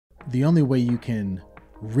the only way you can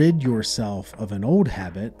rid yourself of an old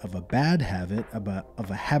habit, of a bad habit, of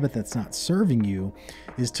a habit that's not serving you,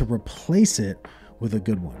 is to replace it with a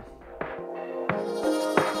good one.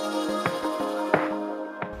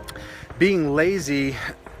 Being lazy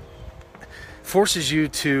forces you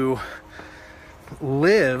to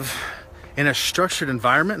live in a structured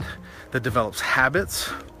environment that develops habits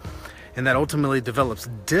and that ultimately develops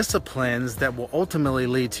disciplines that will ultimately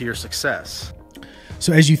lead to your success.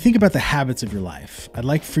 So as you think about the habits of your life, I'd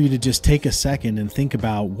like for you to just take a second and think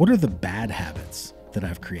about, what are the bad habits that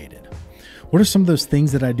I've created? What are some of those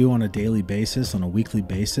things that I do on a daily basis, on a weekly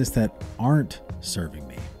basis, that aren't serving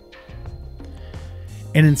me?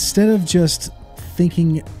 And instead of just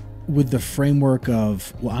thinking with the framework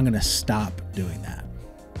of, well, I'm going to stop doing that,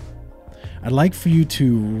 I'd like for you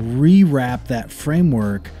to rewrap that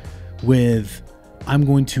framework with, I'm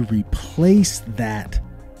going to replace that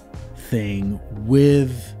thing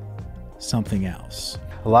with something else.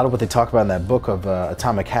 A lot of what they talk about in that book of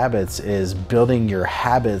Atomic Habits is building your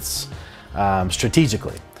habits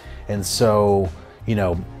strategically. And so,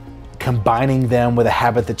 combining them with a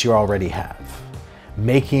habit that you already have,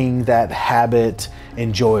 making that habit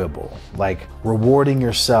enjoyable, like rewarding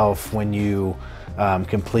yourself when you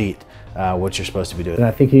complete what you're supposed to be doing. And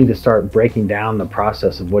I think you need to start breaking down the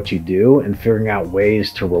process of what you do and figuring out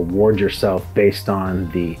ways to reward yourself based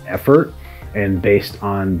on the effort and based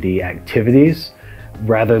on the activities,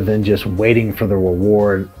 rather than just waiting for the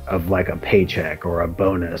reward of like a paycheck or a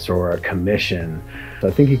bonus or a commission. So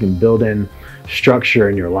I think you can build in structure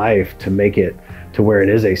in your life to make it to where it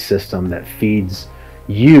is a system that feeds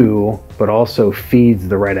you, but also feeds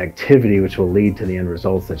the right activity, which will lead to the end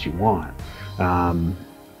results that you want.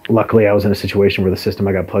 Luckily, I was in a situation where the system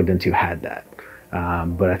I got plugged into had that.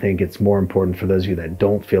 But I think it's more important for those of you that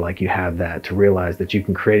don't feel like you have that to realize that you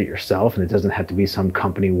can create it yourself, and it doesn't have to be some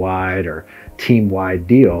company-wide or team-wide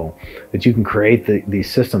deal, that you can create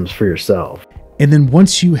these systems for yourself. And then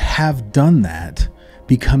once you have done that,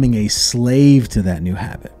 becoming a slave to that new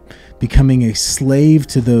habit, becoming a slave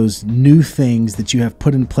to those new things that you have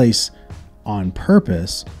put in place on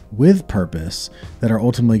purpose, with purpose, that are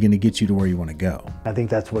ultimately going to get you to where you want to go. I think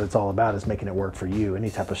that's what it's all about, is making it work for you. Any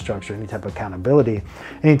type of structure, any type of accountability,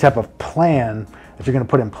 any type of plan that you're going to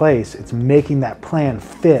put in place, it's making that plan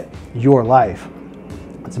fit your life.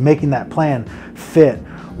 It's making that plan fit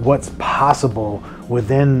what's possible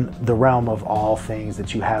within the realm of all things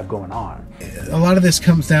that you have going on. A lot of this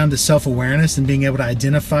comes down to self-awareness and being able to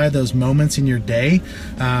identify those moments in your day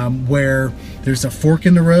where there's a fork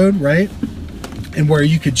in the road, right? And where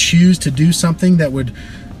you could choose to do something that would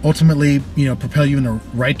ultimately, propel you in the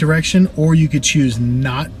right direction, or you could choose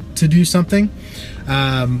not to do something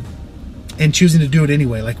and choosing to do it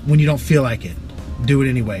anyway. Like when you don't feel like it, do it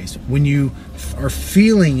anyways. When you are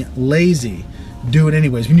feeling lazy, do it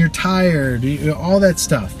anyways. When you're tired, all that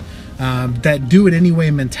stuff. That do it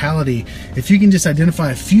anyway mentality, if you can just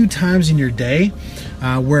identify a few times in your day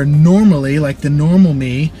where normally, like the normal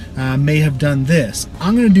me may have done this,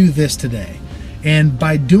 I'm going to do this today. And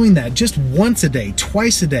by doing that just once a day,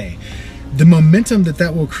 twice a day, the momentum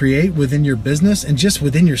that will create within your business and just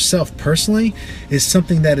within yourself personally is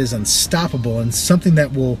something that is unstoppable, and something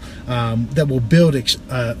that will build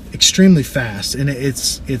extremely fast, and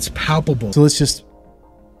it's palpable. So let's just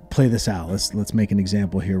play this out. Let's make an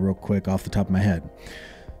example here real quick off the top of my head.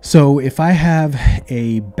 So if I have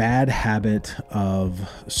a bad habit of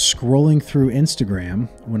scrolling through Instagram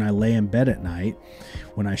when I lay in bed at night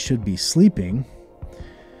when I should be sleeping,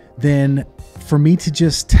 then for me to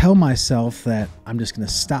just tell myself that I'm just going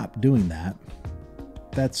to stop doing that,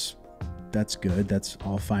 that's good. That's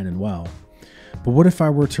all fine and well. But what if I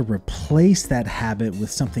were to replace that habit with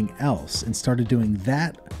something else and started doing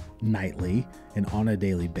that nightly and on a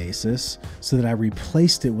daily basis, so that I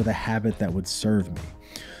replaced it with a habit that would serve me?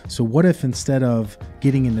 So what if instead of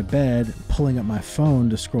getting into bed, pulling up my phone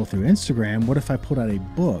to scroll through Instagram, what if I pulled out a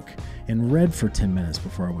book and read for 10 minutes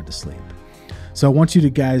before I went to sleep? So I want you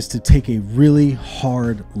guys to take a really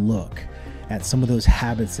hard look at some of those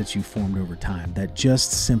habits that you formed over time that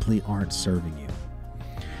just simply aren't serving you.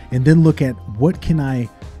 And then look at, what can I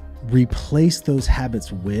replace those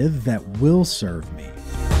habits with that will serve me?